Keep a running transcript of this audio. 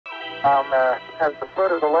At the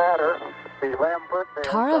foot of the ladder, the Lambert...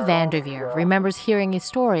 Tara Vanderveer remembers hearing a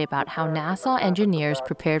story about how NASA engineers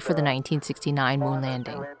prepared for the 1969 moon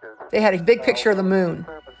landing. They had a big picture of the moon,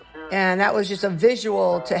 and that was just a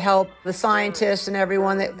visual to help the scientists and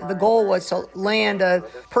everyone. The goal was to land a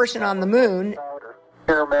person on the moon.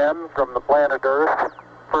 Here, men from the planet Earth,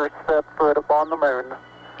 first set foot upon the moon.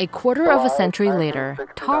 A quarter of a century later,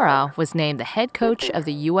 Tara was named the head coach of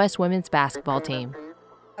the U.S. women's basketball team.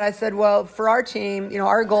 I said, well, for our team,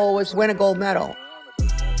 our goal was to win a gold medal.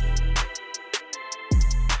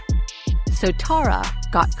 So Tara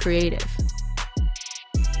got creative.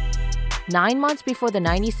 9 months before the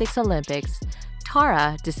 96 Olympics,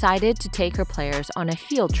 Tara decided to take her players on a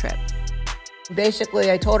field trip.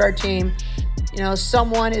 Basically, I told our team,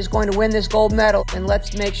 someone is going to win this gold medal, and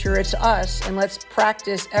let's make sure it's us, and let's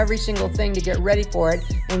practice every single thing to get ready for it,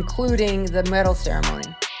 including the medal ceremony.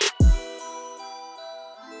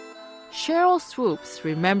 Cheryl Swoops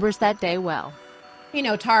remembers that day well.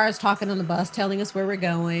 Tara's talking on the bus, telling us where we're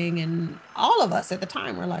going, and all of us at the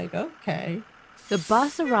time were like, okay. The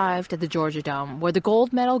bus arrived at the Georgia Dome, where the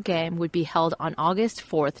gold medal game would be held on August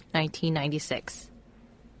 4th, 1996.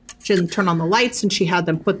 She didn't turn on the lights, and she had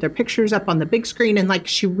them put their pictures up on the big screen, and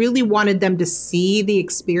she really wanted them to see the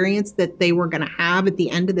experience that they were going to have at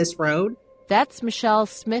the end of this road. That's Michelle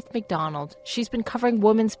Smith McDonald. She's been covering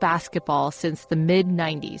women's basketball since the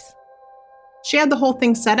mid-90s. She had the whole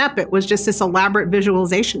thing set up. It was just this elaborate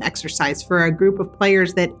visualization exercise for a group of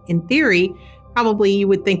players that, in theory, probably you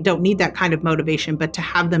would think don't need that kind of motivation, but to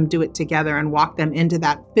have them do it together and walk them into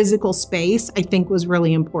that physical space, I think was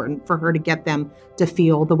really important for her to get them to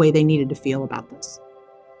feel the way they needed to feel about this.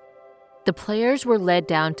 The players were led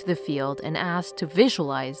down to the field and asked to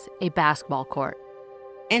visualize a basketball court.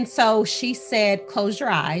 And so she said, close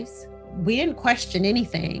your eyes. We didn't question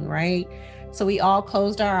anything, right? So we all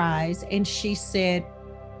closed our eyes, and she said,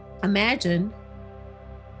 imagine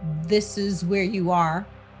this is where you are.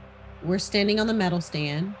 We're standing on the medal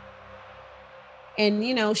stand. And,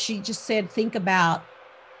 she just said, think about,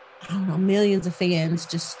 millions of fans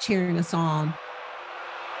just cheering us on.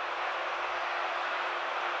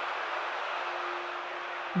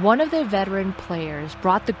 One of the veteran players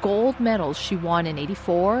brought the gold medals she won in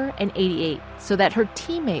 84 and 88 so that her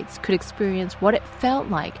teammates could experience what it felt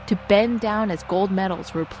like to bend down as gold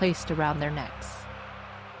medals were placed around their necks.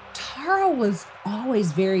 Tara was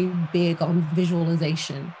always very big on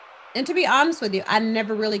visualization. And to be honest with you, I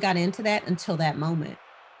never really got into that until that moment.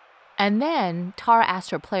 And then Tara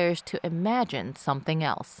asked her players to imagine something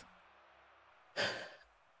else.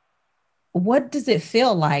 What does it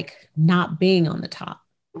feel like not being on the top?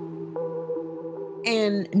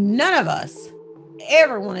 And none of us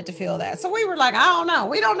ever wanted to feel that. So we were like, I don't know.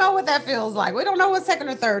 We don't know what that feels like. We don't know what second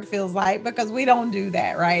or third feels like because we don't do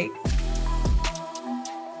that, right?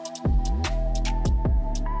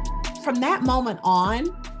 From that moment on,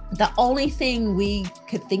 the only thing we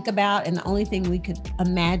could think about and the only thing we could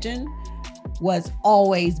imagine was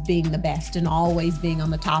always being the best and always being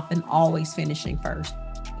on the top and always finishing first.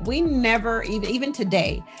 We never, even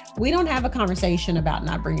today, we don't have a conversation about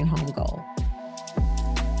not bringing home gold.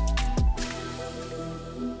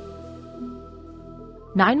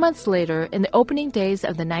 Nine months later, in the opening days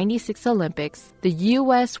of the 96 Olympics, the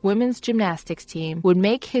U.S. women's gymnastics team would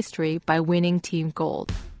make history by winning team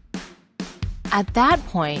gold. At that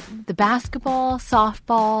point, the basketball,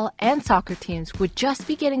 softball, and soccer teams would just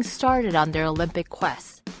be getting started on their Olympic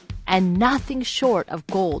quest, and nothing short of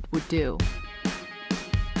gold would do.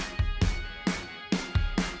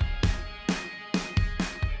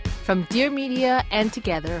 From Dear Media and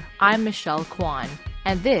Together, I'm Michelle Kwan,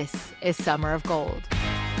 and this is Summer of Gold.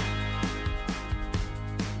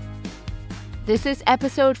 This is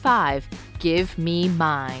episode 5, Give Me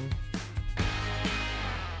Mine.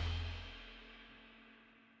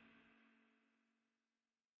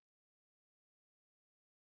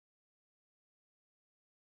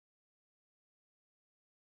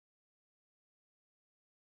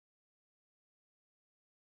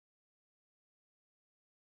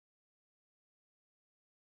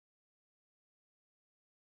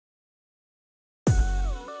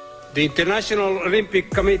 The International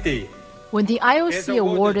Olympic Committee. When the IOC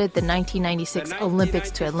awarded the 1996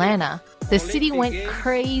 Olympics to Atlanta, the city went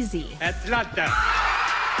crazy. Atlanta.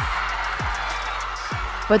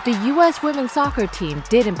 But the U.S. women's soccer team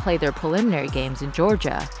didn't play their preliminary games in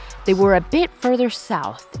Georgia. They were a bit further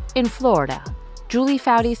south, in Florida. Julie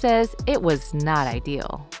Foudy says it was not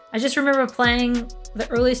ideal. I just remember playing the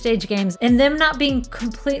early stage games and them not being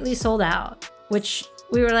completely sold out, which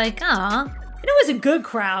we were like, And it was a good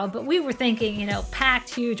crowd, but we were thinking,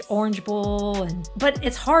 packed, huge Orange Bowl. But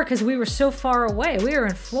it's hard because we were so far away. We were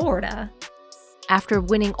in Florida. After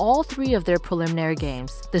winning all 3 of their preliminary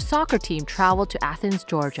games, the soccer team traveled to Athens,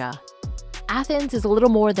 Georgia. Athens is a little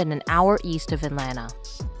more than an hour east of Atlanta.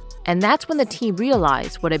 And that's when the team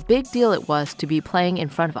realized what a big deal it was to be playing in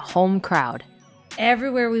front of a home crowd.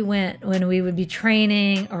 Everywhere we went, when we would be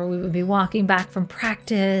training or we would be walking back from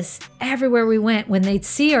practice, everywhere we went, when they'd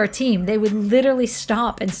see our team, they would literally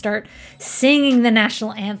stop and start singing the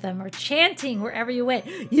national anthem or chanting wherever you went,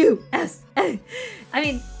 USA. I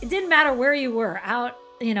mean, it didn't matter where you were, out,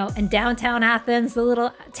 in downtown Athens, the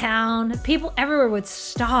little town, people everywhere would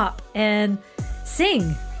stop and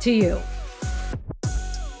sing to you.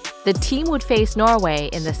 The team would face Norway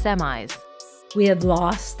in the semis. We had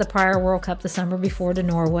lost the prior World Cup the summer before to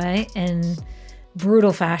Norway in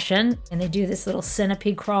brutal fashion. And they do this little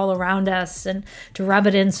centipede crawl around us and to rub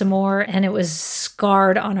it in some more. And it was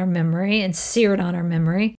scarred on our memory and seared on our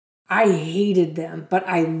memory. I hated them, but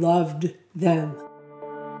I loved them.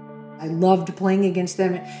 I loved playing against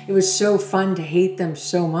them. It was so fun to hate them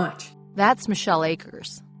so much. That's Michelle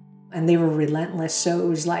Akers. And they were relentless. So it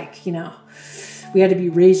was like, we had to be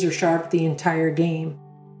razor sharp the entire game.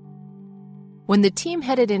 When the team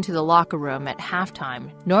headed into the locker room at halftime,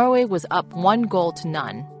 Norway was up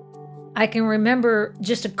 1-0. I can remember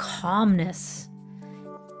just a calmness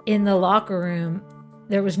in the locker room.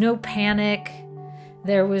 There was no panic.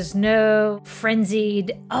 There was no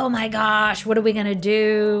frenzied, oh my gosh, what are we going to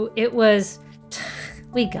do? It was,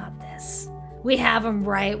 we got this. We have them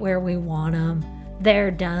right where we want them. They're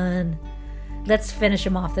done. Let's finish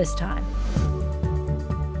them off this time.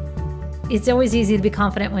 It's always easy to be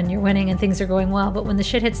confident when you're winning and things are going well, but when the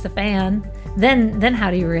shit hits the fan, then how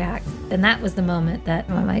do you react? And that was the moment that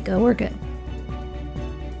I might go, we're good.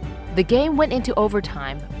 The game went into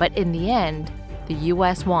overtime, but in the end, the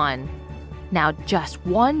U.S. won. Now, just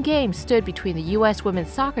one game stood between the U.S.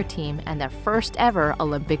 women's soccer team and their first ever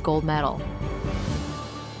Olympic gold medal.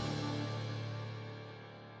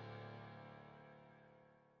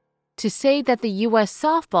 To say that the U.S.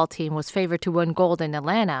 softball team was favored to win gold in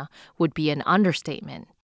Atlanta would be an understatement.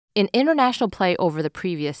 In international play over the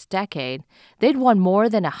previous decade, they'd won more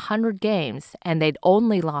than 100 games and they'd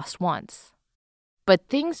only lost once. But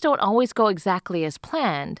things don't always go exactly as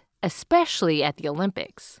planned, especially at the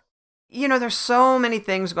Olympics. There's so many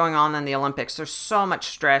things going on in the Olympics. There's so much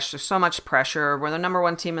stress. There's so much pressure. We're the number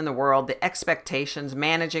 1 team in the world. The expectations,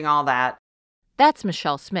 managing all that. That's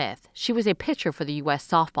Michelle Smith. She was a pitcher for the U.S.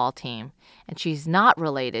 softball team, and she's not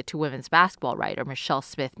related to women's basketball writer Michelle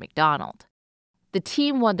Smith McDonald. The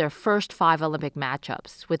team won their first 5 Olympic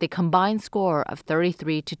matchups with a combined score of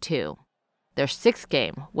 33-2. Their 6th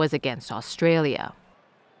game was against Australia.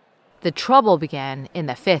 The trouble began in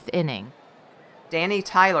the 5th inning. Danny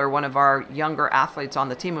Tyler, one of our younger athletes on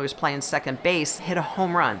the team who was playing second base, hit a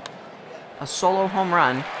home run, a solo home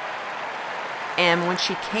run. And when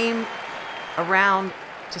she came around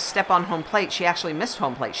to step on home plate, she actually missed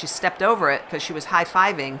home plate. She stepped over it because she was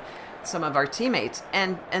high-fiving some of our teammates.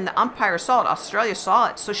 And the umpire saw it. Australia saw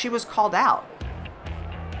it, so she was called out.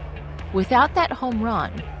 Without that home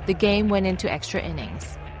run, the game went into extra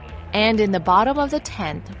innings. And in the bottom of the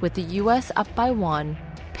 10th, with the U.S. up by 1,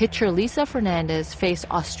 pitcher Lisa Fernandez faced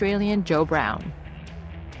Australian Joe Brown.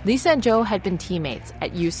 Lisa and Joe had been teammates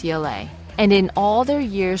at UCLA, and in all their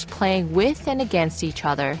years playing with and against each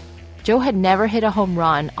other, Joe had never hit a home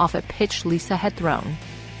run off a pitch Lisa had thrown.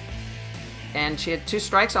 And she had 2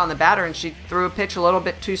 strikes on the batter, and she threw a pitch a little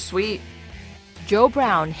bit too sweet. Joe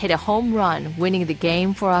Brown hit a home run, winning the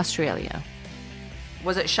game for Australia.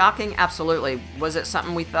 Was it shocking? Absolutely. Was it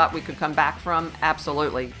something we thought we could come back from?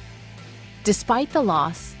 Absolutely. Despite the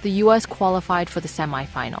loss, the U.S. qualified for the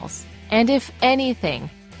semifinals. And if anything,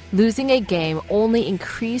 losing a game only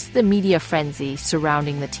increased the media frenzy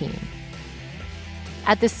surrounding the team.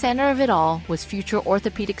 At the center of it all was future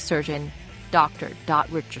orthopedic surgeon, Dr. Dot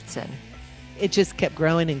Richardson. It just kept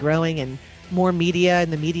growing and growing, and more media in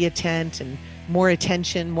the media tent and more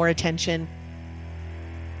attention.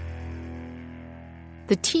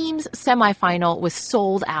 The team's semifinal was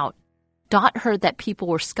sold out. Dot heard that people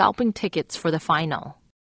were scalping tickets for the final.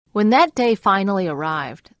 When that day finally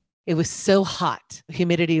arrived, it was so hot.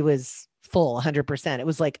 Humidity was full, 100%. It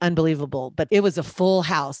was like unbelievable, but it was a full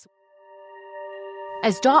house.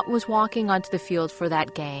 As Dot was walking onto the field for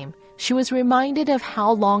that game, she was reminded of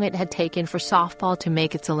how long it had taken for softball to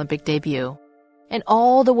make its Olympic debut, and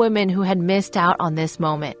all the women who had missed out on this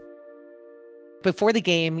moment. Before the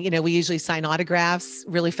game, we usually sign autographs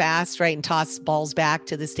really fast, right? And toss balls back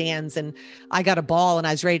to the stands. And I got a ball and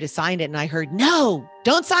I was ready to sign it. And I heard, no,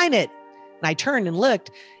 don't sign it. And I turned and looked,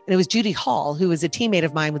 and it was Judy Hall, who was a teammate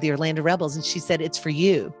of mine with the Orlando Rebels. And she said, "It's for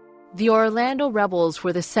you." The Orlando Rebels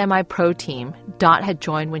were the semi-pro team Dot had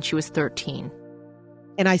joined when she was 13.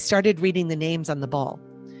 And I started reading the names on the ball.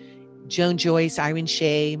 Joan Joyce, Irene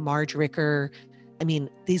Shea, Marge Ricker. I mean,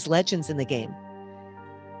 these legends in the game.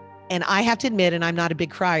 And I have to admit, and I'm not a big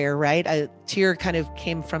crier, right? A tear kind of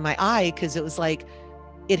came from my eye because it was like,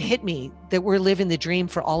 it hit me that we're living the dream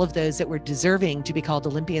for all of those that were deserving to be called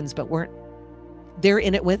Olympians, but weren't. They're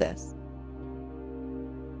in it with us.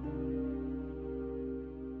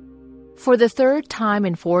 For the third time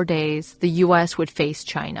in 4 days, the U.S. would face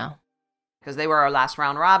China. Because they were our last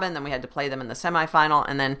round robin, then we had to play them in the semifinal,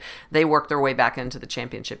 and then they worked their way back into the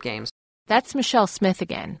championship games. That's Michelle Smith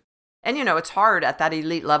again. And it's hard at that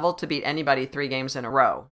elite level to beat anybody 3 games in a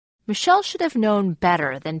row. Michelle should have known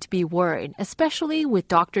better than to be worried, especially with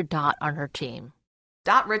Dr. Dot on her team.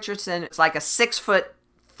 Dot Richardson is like a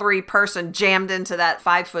 6'3" person jammed into that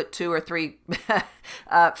 5'2" or 3"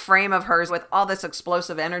 frame of hers with all this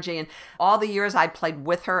explosive energy. And all the years I'd played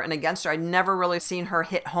with her and against her, I'd never really seen her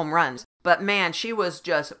hit home runs. But man, she was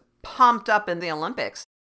just pumped up in the Olympics.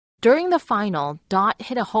 During the final, Dot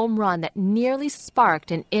hit a home run that nearly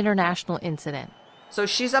sparked an international incident. So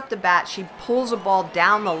she's up to bat. She pulls a ball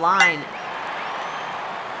down the line.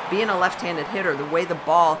 Being a left-handed hitter, the way the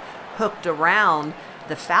ball hooked around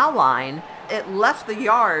the foul line, it left the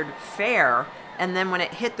yard fair. And then when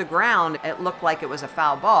it hit the ground, it looked like it was a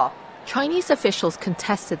foul ball. Chinese officials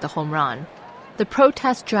contested the home run. The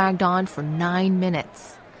protest dragged on for 9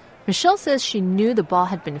 minutes. Michelle says she knew the ball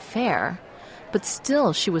had been fair, but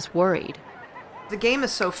still she was worried. The game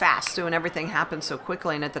is so fast, too, and everything happens so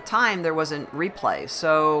quickly. And at the time, there wasn't replay.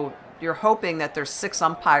 So you're hoping that there's 6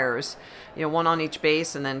 umpires, 1 on each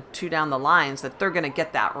base and then 2 down the lines, that they're going to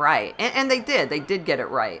get that right. And they did. They did get it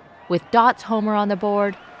right. With Dot's homer on the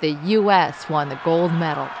board, the U.S. won the gold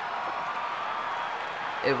medal.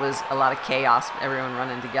 It was a lot of chaos, everyone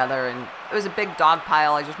running together, and it was a big dog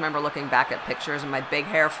pile. I just remember looking back at pictures and my big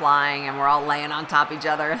hair flying, and we're all laying on top of each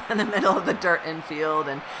other in the middle of the dirt infield,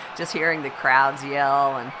 and just hearing the crowds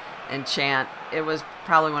yell and chant. It was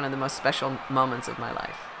probably one of the most special moments of my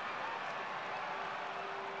life.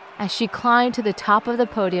 As she climbed to the top of the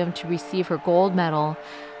podium to receive her gold medal,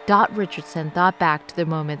 Dot Richardson thought back to the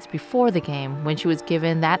moments before the game when she was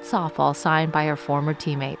given that softball signed by her former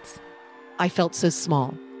teammates. I felt so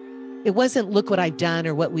small. It wasn't, look what I've done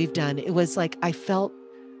or what we've done. It was like, I felt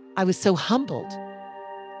I was so humbled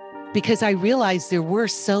because I realized there were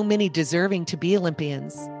so many deserving to be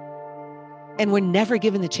Olympians and were never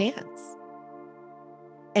given the chance.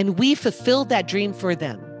 And we fulfilled that dream for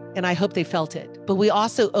them. And I hope they felt it. But we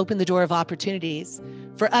also opened the door of opportunities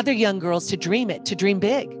for other young girls to dream it, to dream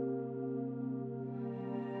big.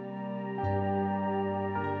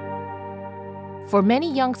 For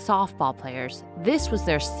many young softball players, this was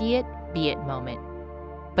their see it, be it moment.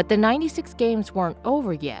 But the 96 games weren't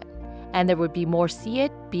over yet, and there would be more see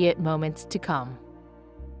it, be it moments to come.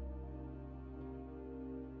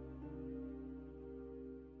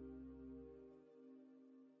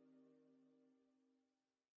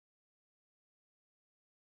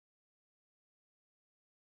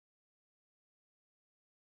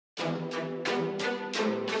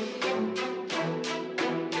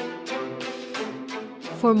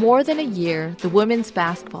 For more than a year, the women's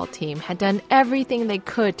basketball team had done everything they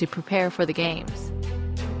could to prepare for the games.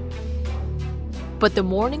 But the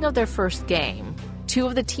morning of their first game, 2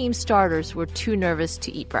 of the team's starters were too nervous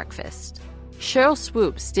to eat breakfast. Cheryl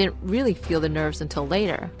Swoops didn't really feel the nerves until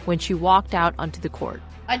later, when she walked out onto the court.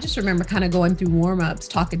 I just remember kind of going through warm-ups,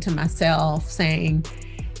 talking to myself, saying,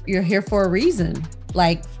 you're here for a reason.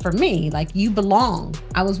 Like, for me, like, you belong.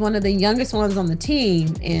 I was one of the youngest ones on the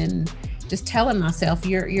team, and just telling myself,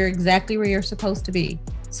 you're exactly where you're supposed to be.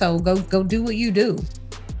 So go do what you do.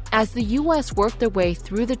 As the U.S. worked their way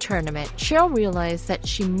through the tournament, Cheryl realized that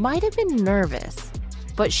she might have been nervous,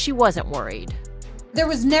 but she wasn't worried. There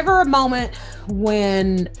was never a moment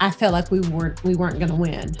when I felt like we weren't going to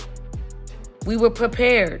win. We were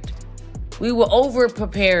prepared. We were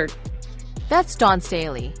over-prepared. That's Dawn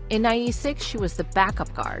Staley. In '96, she was the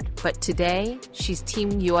backup guard, but today, she's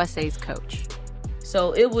Team USA's coach.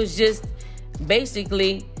 So it was just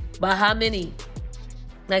basically by how many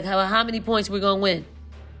points we're going to win.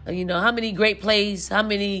 How many great plays, how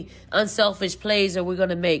many unselfish plays are we going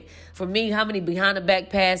to make? For me, how many behind the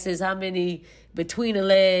back passes, how many between the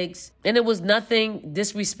legs. And it was nothing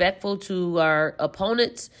disrespectful to our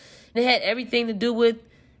opponents. It had everything to do with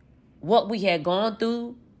what we had gone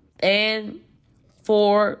through and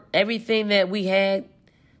for everything that we had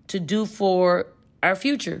to do for our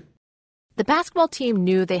future. The basketball team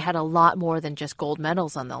knew they had a lot more than just gold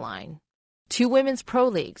medals on the line. 2 women's pro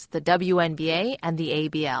leagues, the WNBA and the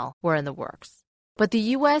ABL, were in the works. But the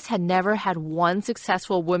U.S. had never had one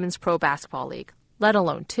successful women's pro basketball league, let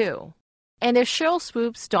alone 2. And if Cheryl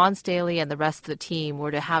Swoops, Dawn Staley, and the rest of the team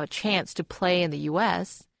were to have a chance to play in the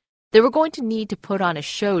U.S., they were going to need to put on a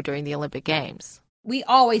show during the Olympic Games. We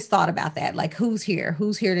always thought about that, like who's here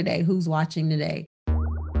today, who's watching today.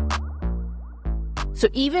 So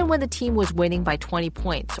even when the team was winning by 20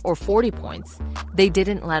 points or 40 points, they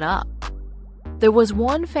didn't let up. There was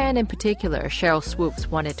one fan in particular Cheryl Swoops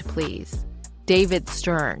wanted to please, David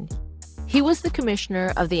Stern. He was the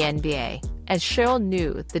commissioner of the NBA, and Cheryl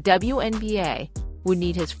knew the WNBA would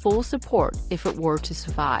need his full support if it were to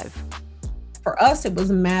survive. For us, it was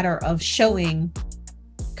a matter of showing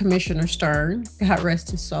Commissioner Stern, God rest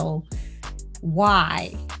his soul,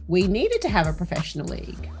 why we needed to have a professional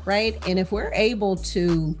league, right? And if we're able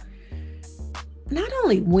to not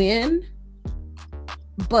only win,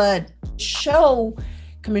 but show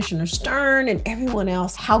Commissioner Stern and everyone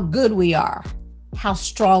else how good we are, how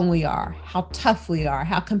strong we are, how tough we are,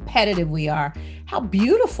 how competitive we are, how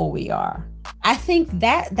beautiful we are. I think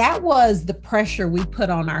that was the pressure we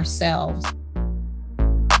put on ourselves.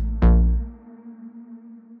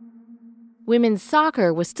 Women's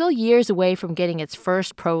soccer was still years away from getting its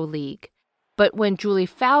first pro league. But when Julie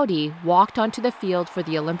Foudy walked onto the field for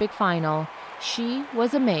the Olympic final, she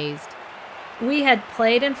was amazed. We had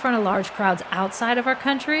played in front of large crowds outside of our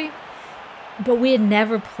country, but we had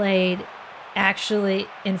never played actually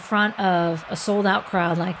in front of a sold-out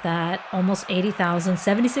crowd like that, almost 80,000,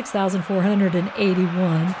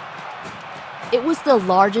 76,481. It was the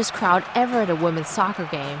largest crowd ever at a women's soccer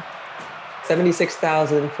game.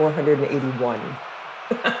 76,481.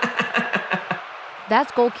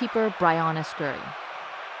 That's goalkeeper Brianna Scurry.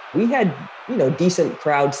 We had, decent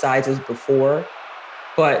crowd sizes before,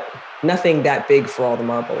 but nothing that big for all the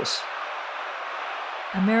marbles.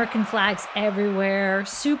 American flags everywhere,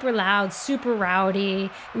 super loud, super rowdy.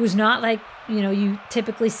 It was not like, you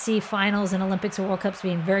typically see finals in Olympics or World Cups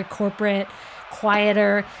being very corporate,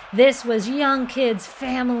 quieter. This was young kids,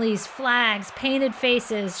 families, flags, painted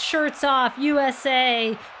faces, shirts off,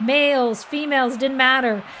 USA, males, females, didn't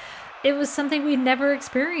matter. It was something we'd never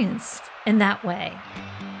experienced in that way.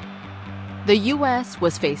 The U.S.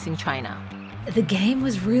 was facing China. The game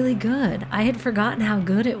was really good. I had forgotten how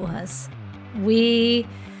good it was. We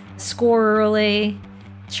score early.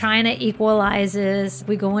 China equalizes.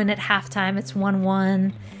 We go in at halftime. It's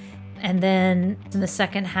 1-1. And then in the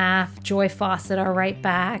second half, Joy Fawcett, our right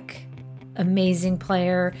back, amazing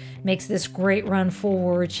player, makes this great run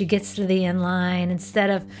forward. She gets to the end line. Instead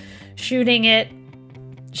of shooting it,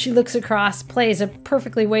 she looks across, plays a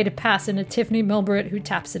perfectly weighted pass into Tiffany Milbritt, who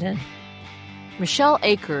taps it in. Michelle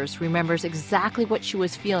Akers remembers exactly what she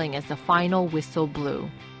was feeling as the final whistle blew.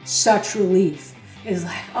 Such relief. It's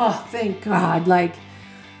like, oh, thank God. Like,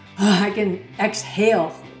 I can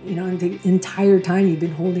exhale, the entire time you've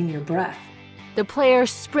been holding your breath. The players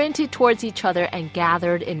sprinted towards each other and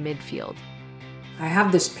gathered in midfield. I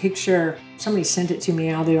have this picture, somebody sent it to me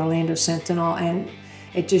out of the Orlando Sentinel, and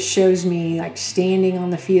it just shows me like standing on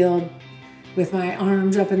the field with my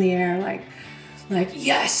arms up in the air, like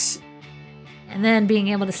yes. And then being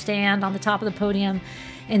able to stand on the top of the podium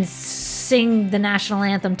and sing the national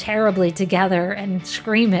anthem terribly together and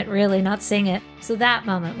scream it, really, not sing it. So that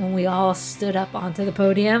moment when we all stood up onto the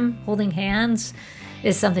podium holding hands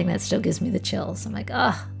is something that still gives me the chills. I'm like,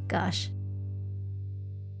 oh, gosh.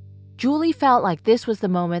 Julie felt like this was the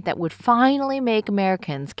moment that would finally make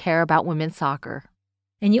Americans care about women's soccer.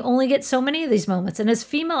 And you only get so many of these moments. And as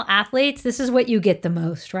female athletes, this is what you get the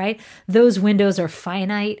most, right? Those windows are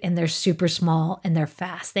finite and they're super small and they're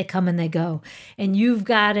fast. They come and they go. And you've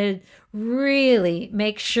got to really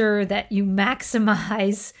make sure that you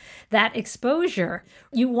maximize that exposure.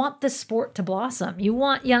 You want the sport to blossom. You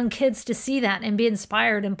want young kids to see that and be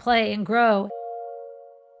inspired and play and grow.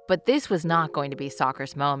 But this was not going to be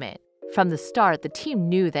soccer's moment. From the start, the team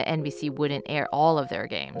knew that NBC wouldn't air all of their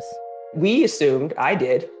games. We assumed, I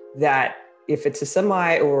did, that if it's a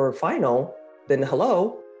semi or final, then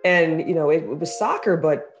hello. And, it was soccer,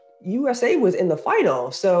 but USA was in the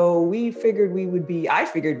final. So I figured we'd be,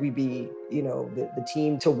 the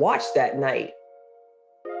team to watch that night.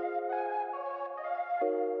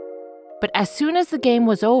 But as soon as the game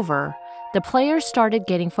was over, the players started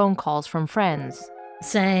getting phone calls from friends.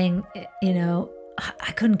 Saying,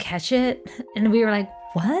 I couldn't catch it. And we were like,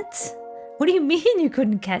 what? What do you mean you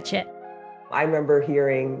couldn't catch it? I remember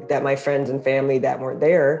hearing that my friends and family that weren't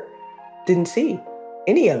there didn't see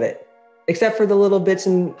any of it, except for the little bits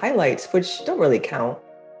and highlights, which don't really count.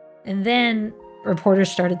 And then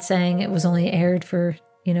reporters started saying it was only aired for,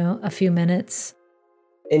 a few minutes.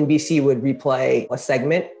 NBC would replay a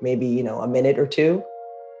segment, maybe, a minute or two.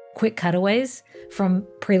 Quick cutaways from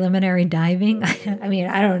preliminary diving. I mean,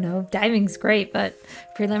 I don't know. Diving's great, but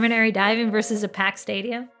preliminary diving versus a packed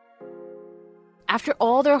stadium. After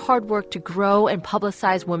all their hard work to grow and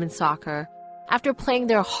publicize women's soccer, after playing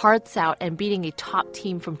their hearts out and beating a top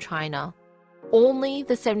team from China, only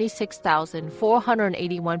the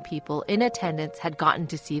 76,481 people in attendance had gotten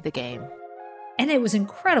to see the game. And it was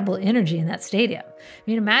incredible energy in that stadium. I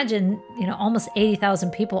mean, imagine, almost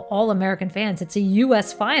 80,000 people, all American fans. It's a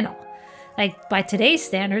U.S. final. Like, by today's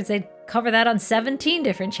standards, they'd cover that on 17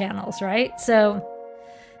 different channels, right? So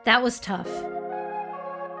that was tough.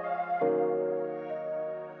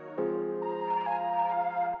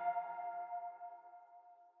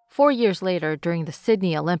 Four years later, during the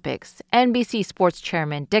Sydney Olympics, NBC Sports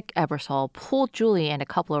Chairman Dick Ebersol pulled Julie and a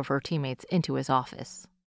couple of her teammates into his office.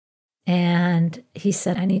 And he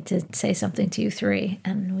said, I need to say something to you three.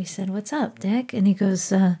 And we said, what's up, Dick? And he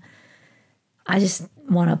goes, I just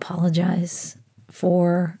want to apologize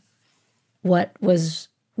for what was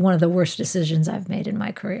one of the worst decisions I've made in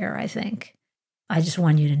my career, I think. I just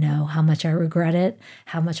want you to know how much I regret it,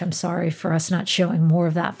 how much I'm sorry for us not showing more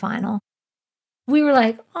of that final. We were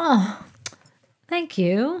like, oh, thank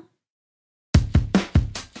you.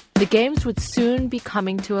 The games would soon be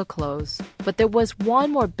coming to a close, but there was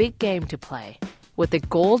one more big game to play, with the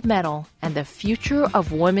gold medal and the future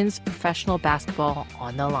of women's professional basketball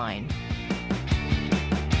on the line.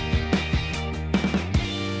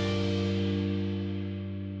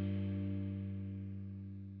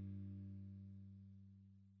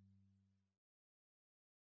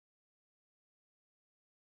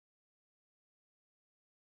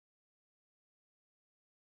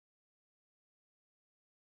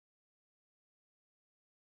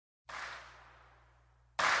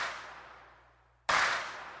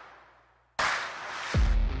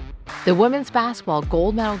 The women's basketball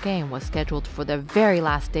gold medal game was scheduled for the very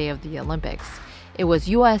last day of the Olympics. It was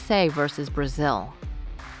USA versus Brazil.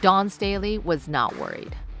 Dawn Staley was not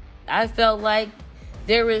worried. I felt like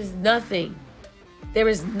there is nothing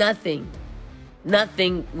will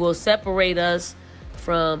separate us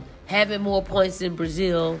from having more points than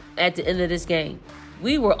Brazil at the end of this game.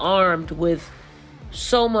 We were armed with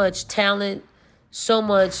so much talent, so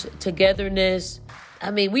much togetherness. I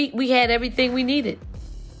mean, we had everything we needed.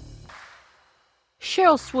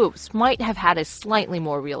 Cheryl Swoops might have had a slightly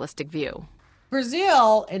more realistic view.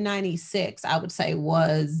 Brazil in 96, I would say,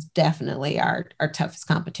 was definitely our toughest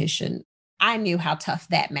competition. I knew how tough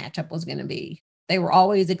that matchup was going to be. They were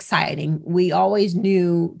always exciting. We always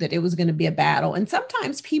knew that it was going to be a battle. And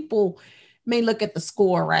sometimes people may look at the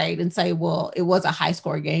score, right, and say, well, it was a high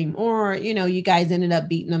score game. Or, you guys ended up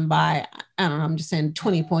beating them by, I don't know, I'm just saying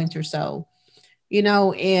 20 points or so.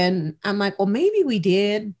 And I'm like, well, maybe we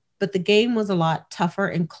did. But the game was a lot tougher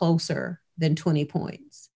and closer than 20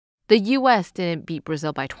 points. The U.S. didn't beat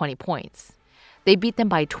Brazil by 20 points. They beat them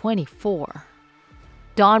by 24.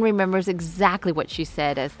 Dawn remembers exactly what she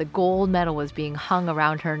said as the gold medal was being hung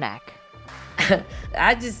around her neck.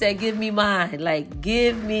 I just said, give me mine. Like,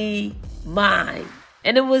 give me mine.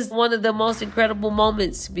 And it was one of the most incredible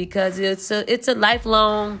moments because it's a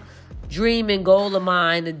lifelong dream and goal of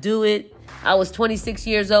mine to do it. I was 26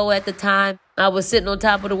 years old at the time. I was sitting on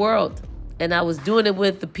top of the world, and I was doing it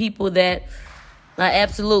with the people that I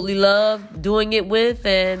absolutely love doing it with,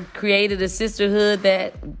 and created a sisterhood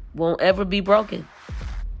that won't ever be broken.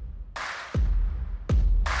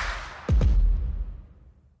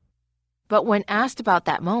 But when asked about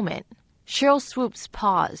that moment, Cheryl Swoops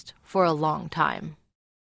paused for a long time.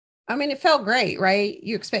 I mean, it felt great, right?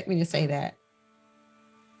 You expect me to say that.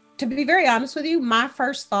 To be very honest with you, my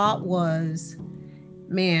first thought was,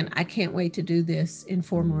 man, I can't wait to do this in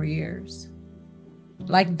 4 more years.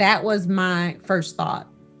 Like, that was my first thought.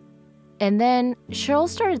 And then Cheryl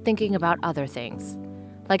started thinking about other things,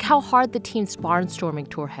 like how hard the team's barnstorming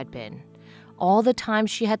tour had been, all the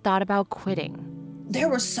times she had thought about quitting. There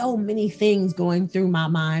were so many things going through my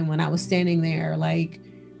mind when I was standing there, like,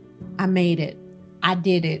 I made it, I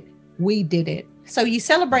did it, we did it. So you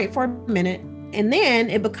celebrate for a minute, and then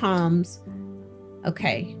it becomes,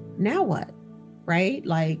 okay, now what? Right?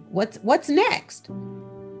 Like, what's next?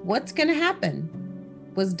 What's going to happen?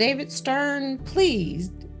 Was David Stern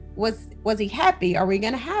pleased? Was he happy? Are we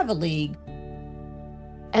going to have a league?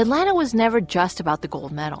 Atlanta was never just about the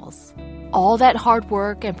gold medals. All that hard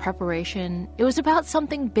work and preparation, it was about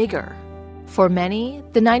something bigger. For many,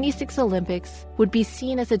 the 96 Olympics would be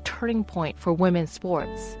seen as a turning point for women's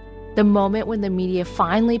sports. The moment when the media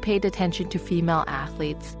finally paid attention to female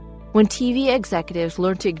athletes, When TV executives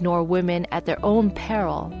learned to ignore women at their own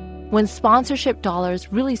peril, when sponsorship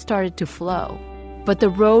dollars really started to flow. But the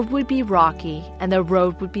road would be rocky and the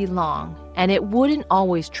road would be long, and it wouldn't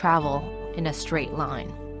always travel in a straight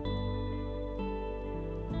line.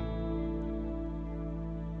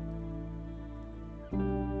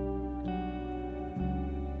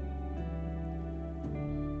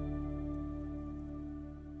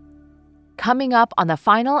 Coming up on the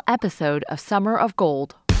final episode of Summer of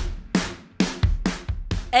Gold.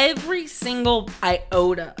 Every single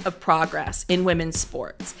iota of progress in women's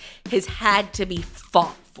sports has had to be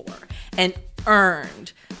fought for and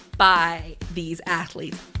earned by these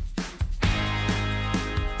athletes.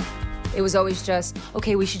 It was always just,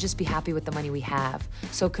 okay, we should just be happy with the money we have.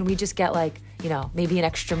 So can we just get maybe an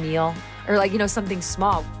extra meal or something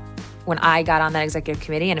small. When I got on that executive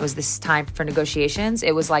committee and it was this time for negotiations,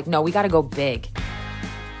 it was like, no, we got to go big.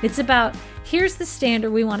 It's about, here's the standard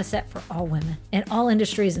we want to set for all women in all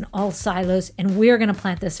industries and all silos, and we're going to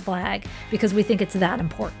plant this flag because we think it's that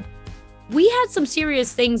important. We had some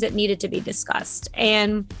serious things that needed to be discussed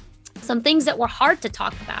and some things that were hard to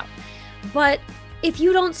talk about. But if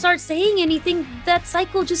you don't start saying anything, that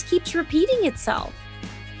cycle just keeps repeating itself.